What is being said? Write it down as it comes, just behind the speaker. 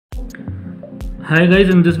Hi guys,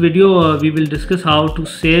 in this video we will discuss how to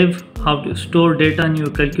store data in your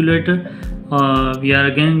calculator. We are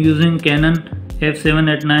again using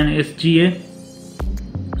CANON-F789SGA.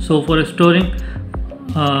 So for storing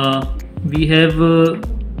we have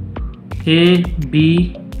A,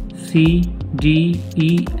 B, C, D,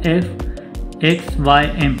 E, F, X, Y,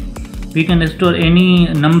 M. We can store any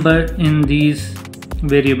number in these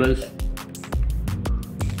variables.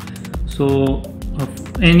 So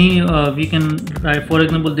we can write, for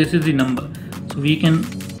example, this is the number, so we can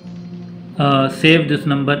save this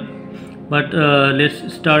number, but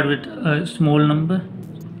let's start with a small number.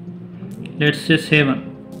 Let's say 7.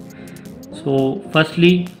 So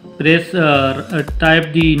firstly press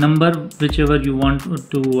type the number whichever you want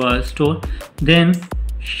to store, then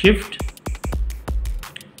shift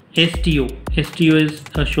STO. STO is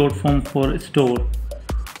a short form for store.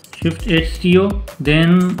 Shift STO,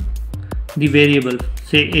 then the variable,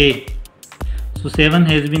 say A. So 7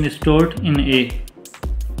 has been stored in A.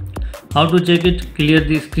 How to check it? Clear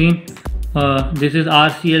the screen. This is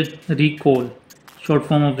RCL, recall, short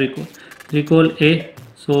form of recall. Recall A.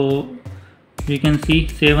 So we can see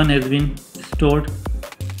 7 has been stored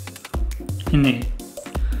in A.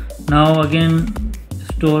 Now again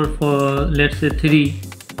store for, let's say, 3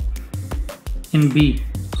 in B.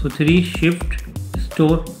 So 3, shift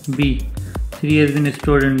store B. 3 has been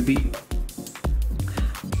stored in B.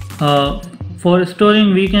 For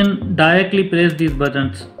storing we can directly press these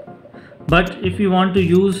buttons, but if we want to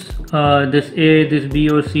use this A, this B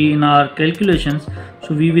or C in our calculations,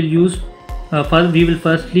 so we will use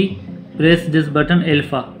firstly press this button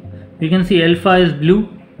alpha. We can see alpha is blue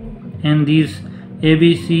and these A,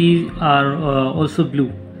 B, C are also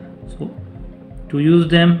blue. So to use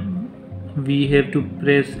them we have to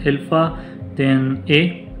press alpha, then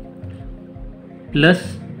A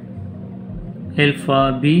plus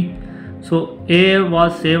alpha B. So A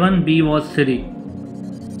was 7, B was 3,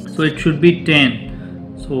 so it should be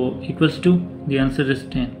 10. So equals to, the answer is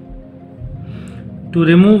 10. To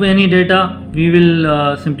remove any data we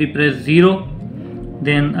will simply press 0,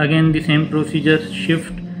 then again the same procedure,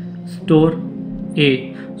 shift store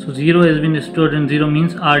A. So 0 has been stored, and 0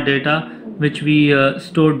 means our data which we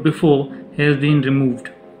stored before has been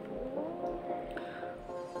removed.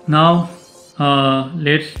 Now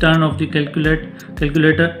let's turn off the calculator,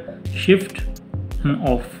 shift and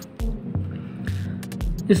off.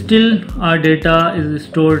 Still our data is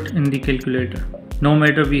stored in the calculator, no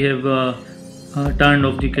matter we have turned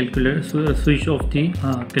off the calculator, switch off the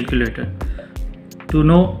calculator. To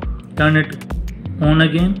know, turn it on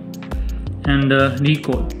again and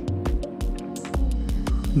recall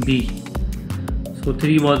B. So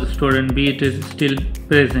 3 was stored in B, it is still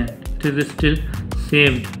present, it is still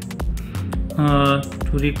saved. To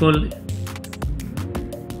recall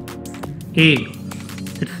A,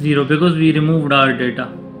 it's 0 because we removed our data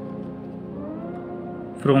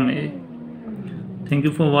from A. Thank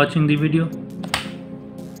you for watching the video.